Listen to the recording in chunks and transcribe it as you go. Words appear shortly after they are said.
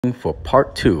for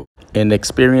part 2 and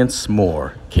experience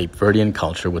more Cape Verdean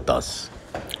culture with us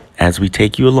as we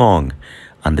take you along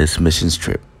on this missions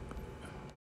trip.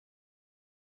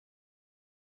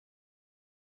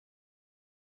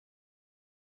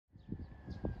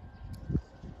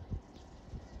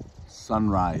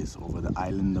 Sunrise over the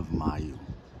island of Maio.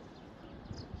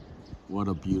 What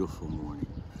a beautiful morning.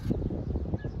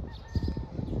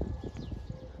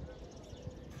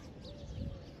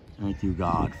 Thank you,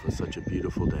 God, for such a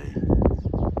beautiful day.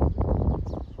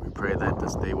 We pray that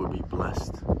this day will be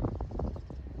blessed.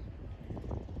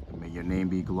 And may your name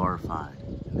be glorified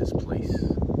in this place.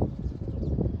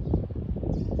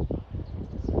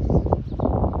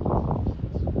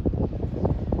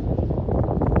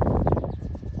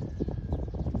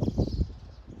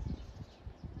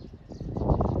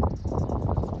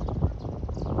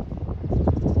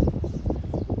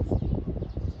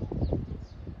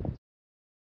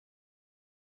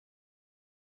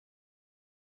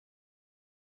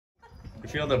 You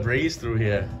feel the breeze through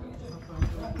here.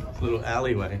 Little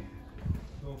alleyway.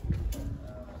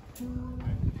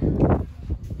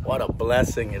 What a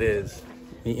blessing it is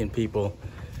meeting people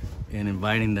and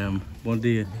inviting them. Bon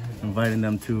dia. Inviting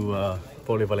them to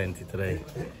POLIVALENTE today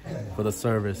for the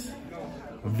service,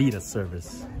 V.I.D.A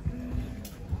service.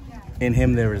 In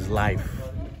him there is life,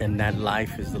 and that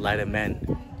life is the light of men.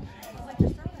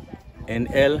 En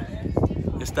él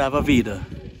estava vida,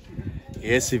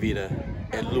 e essa vida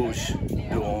é luz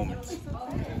do homens.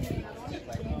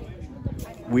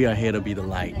 We are here to be the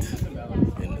light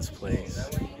in this place,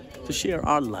 to share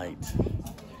our light.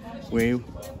 We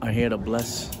are here to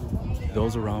bless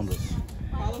those around us.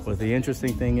 But the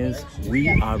interesting thing is, we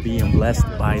are being blessed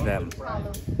by them.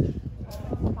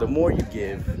 The more you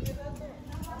give,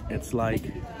 it's like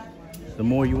the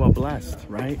more you are blessed,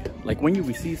 right? Like when you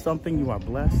receive something, you are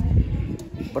blessed.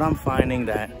 But I'm finding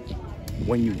that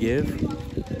when you give,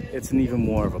 it's an even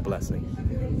more of a blessing.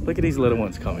 Look at these little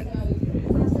ones coming.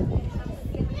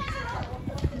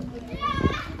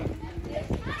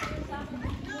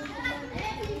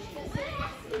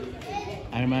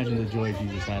 I imagine the joy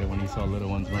Jesus had when he saw little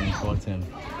ones running towards him.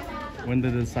 When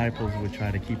the disciples would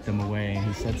try to keep them away, and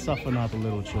he said, "Suffer not the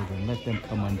little children, let them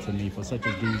come unto me, for such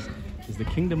as these is the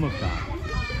kingdom of God."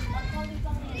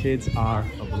 Kids are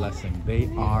a blessing. They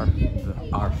are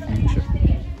our future.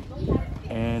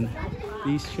 And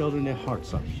these children, their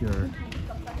hearts are pure.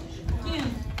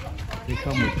 They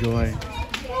come with joy.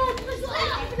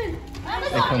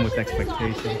 They come with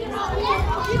expectation.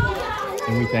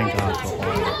 And we thank God for all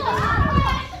of it.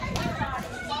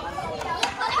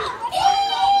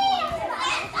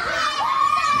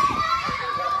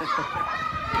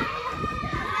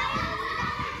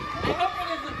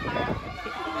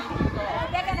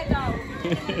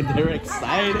 They're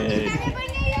excited.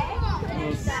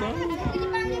 Oh, so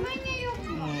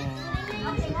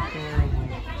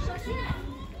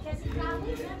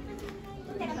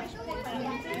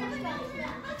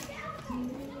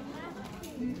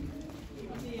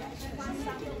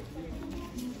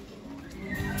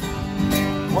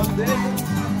one day,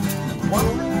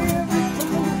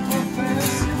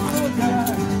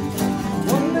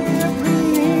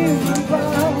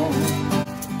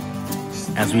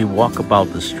 as we walk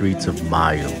about the streets of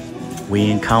Maio,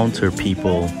 we encounter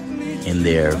people in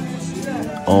their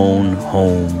own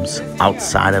homes,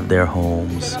 outside of their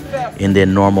homes, in their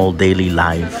normal daily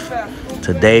life.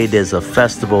 Today there's a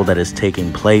festival that is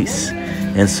taking place,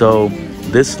 and so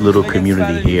this little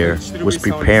community here was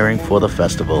preparing for the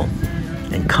festival.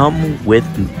 And come with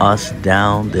us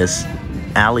down this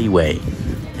alleyway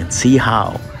and see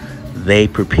how they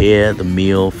prepare the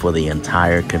meal for the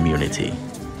entire community.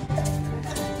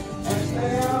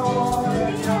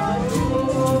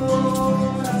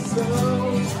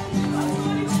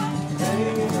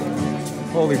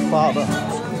 Holy Father,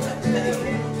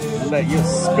 let your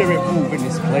spirit move in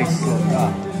this place, Lord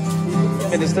God.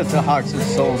 Minister to hearts and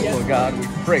souls, Lord God. We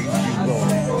praise you, Lord.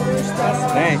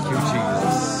 Thank you,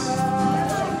 Jesus.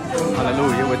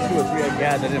 Hallelujah. Where 2 or 3 are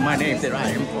gathered in my name, there I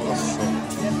am also.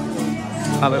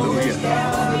 Hallelujah.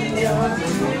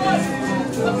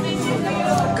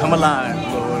 Come alive,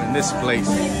 Lord, in this place.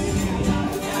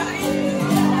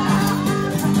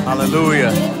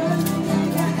 Hallelujah.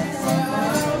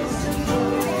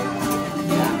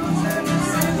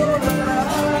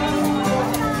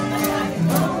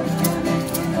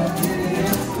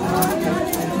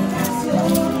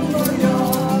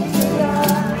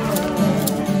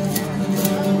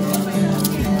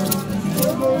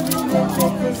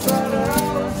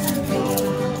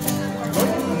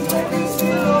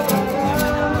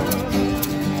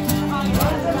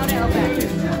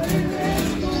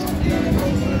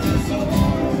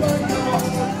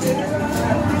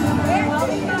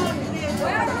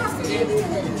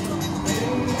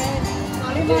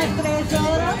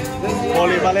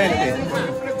 polivalente.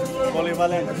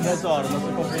 Polivalente, 3 horas, não se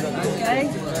confia.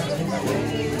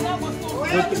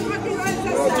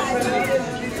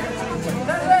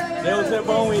 Deus é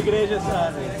bom, a igreja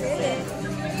sabe.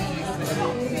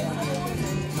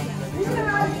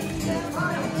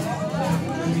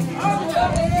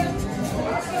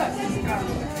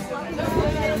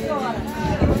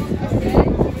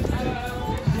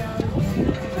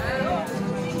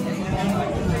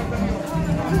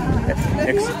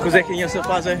 Cos'è che io so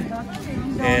fare?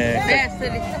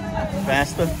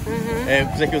 Festa?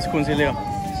 Cos'è che io consiglio?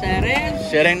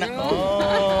 Serena.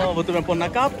 Oh, você vai pôr na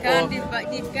capa?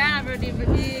 De cabra, de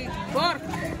porco.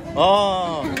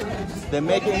 Oh, they're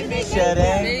making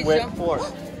serena with pork.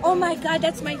 Oh my God,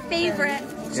 that's my favorite.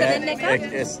 Serena cup?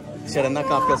 Serena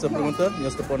cup, que essa pergunta, você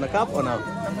está pôr na capa ou não?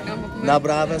 Na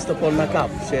brava, está pôr na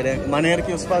capa. Maneira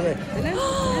que você faz.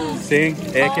 Sim,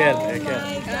 é aquela.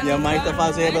 Minha mãe está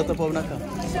fazendo, eu estou pôr na capa.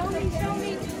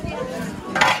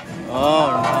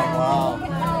 Oh, no, wow.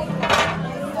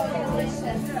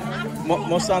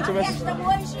 Mostrando vez.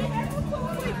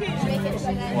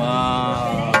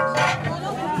 Wow.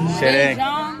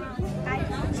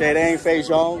 Xerém,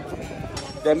 feijão.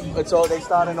 It's all, they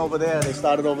started over there.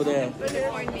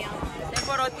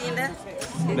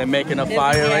 They're making a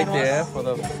fire right there for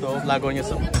the stove. Lagoinha.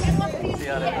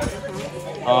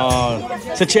 Oh,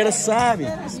 você cheira sabe.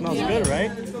 It smells good,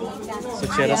 right? Você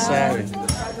cheira sabe.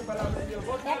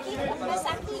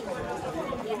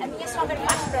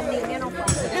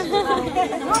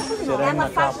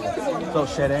 So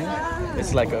shereng,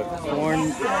 it's like a corn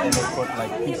and they put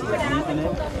like pieces of meat in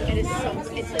it.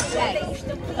 It's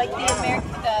like the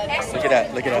American. Look at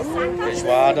that.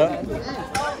 V.I.D.A.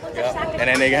 Yeah. And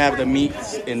then they have the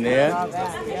meats in there,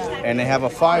 and they have a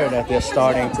fire that they're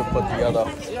starting to put the other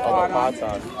pots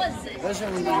on.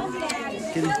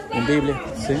 In Bíblia,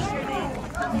 sim.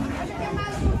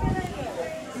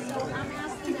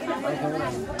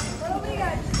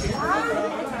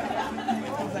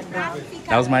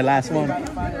 That was my last one.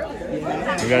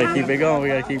 We gotta keep it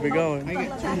going.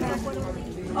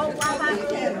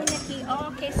 Oh,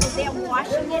 okay, so they're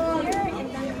washing it here and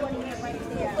then putting it right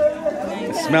there.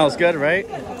 It smells good, right?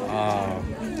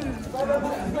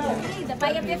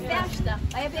 Vai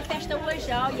haver festa hoje.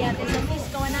 Oh yeah, there's a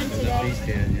feast going on today.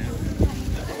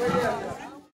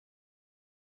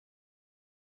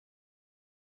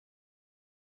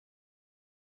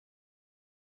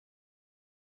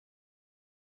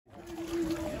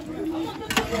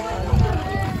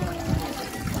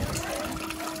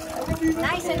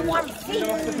 Nice and warm feet.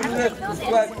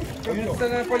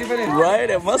 Right?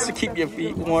 It must keep your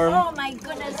feet warm. Oh my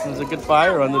goodness. There's a good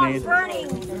fire underneath. Burning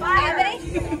fire.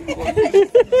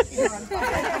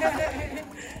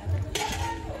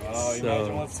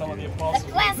 So, The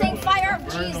cleansing fire of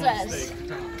Jesus.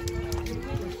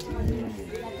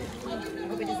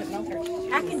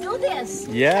 I can do this.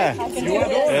 yeah,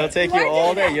 it'll take you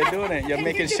all day. You're doing it. You're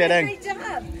making shereng.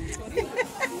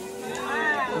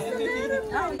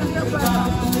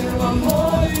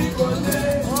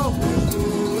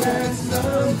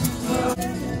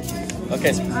 Ok,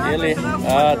 ele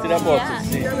tira a boca.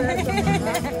 Sim.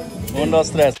 1,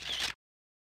 2, 3.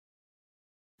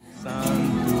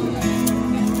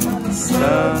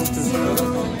 Santo.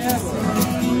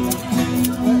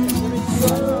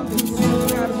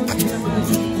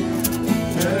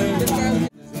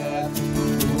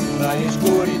 Na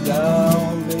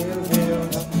escuridão, meu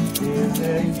Deus,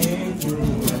 dizer quem tu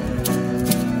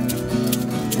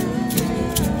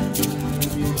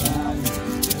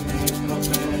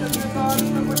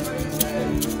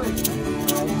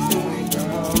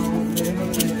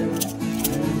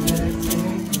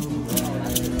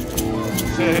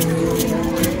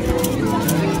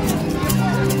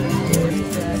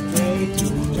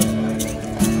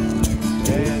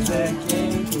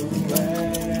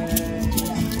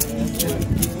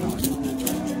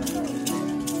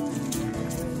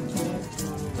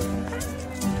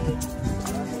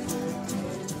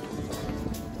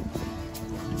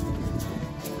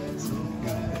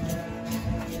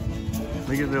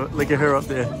Look at her up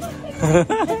there.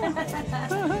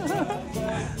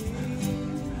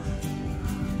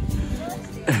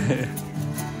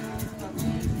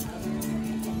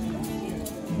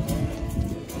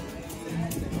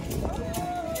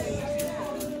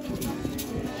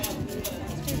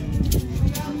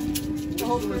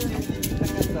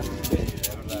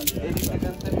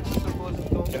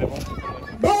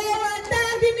 Boa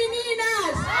tarde,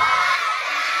 meninas!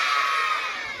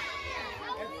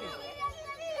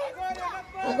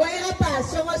 Agora,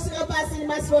 rapaz, chama os rapazes de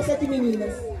mais força que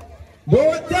meninas.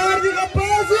 Boa tarde,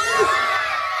 rapazes!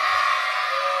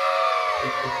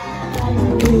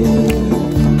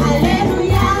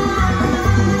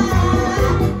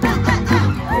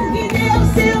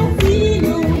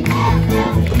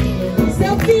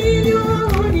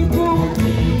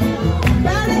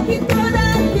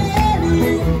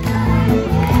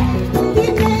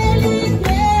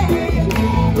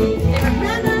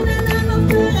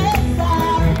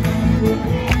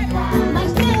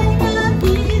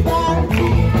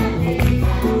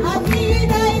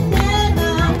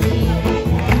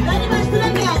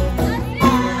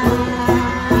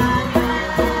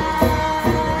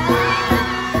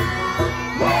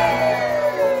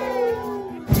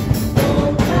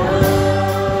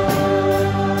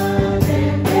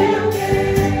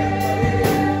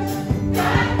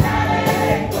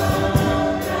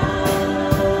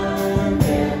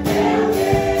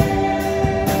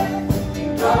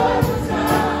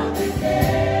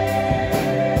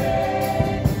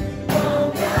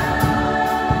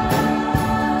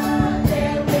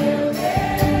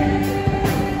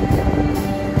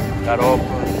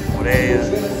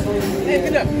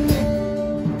 Aleluia!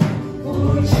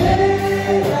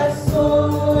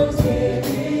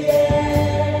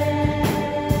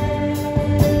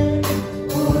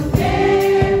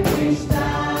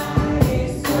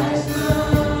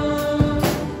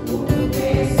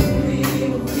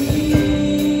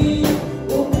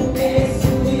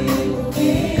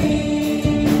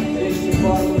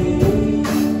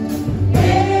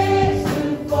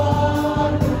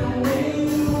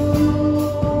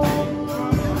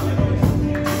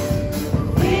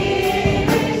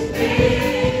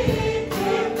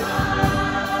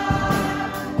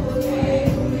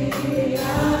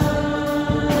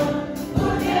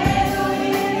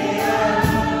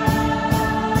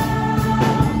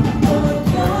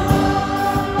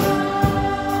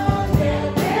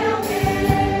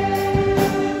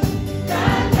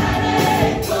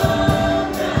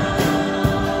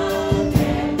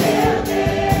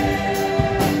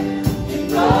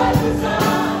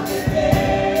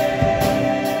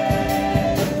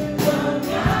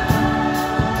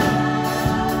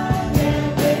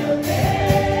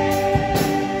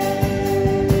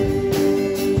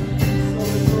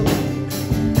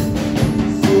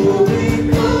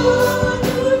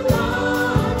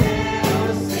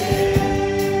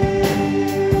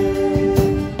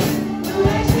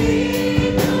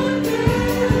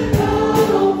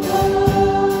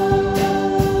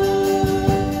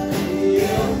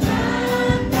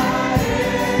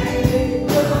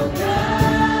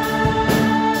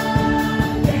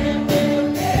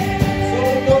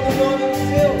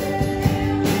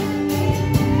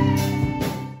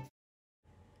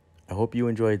 I hope you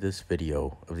enjoyed this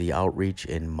video of the outreach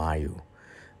in Maio.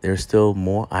 There are still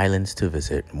more islands to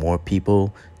visit, more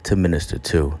people to minister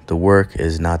to. The work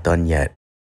is not done yet.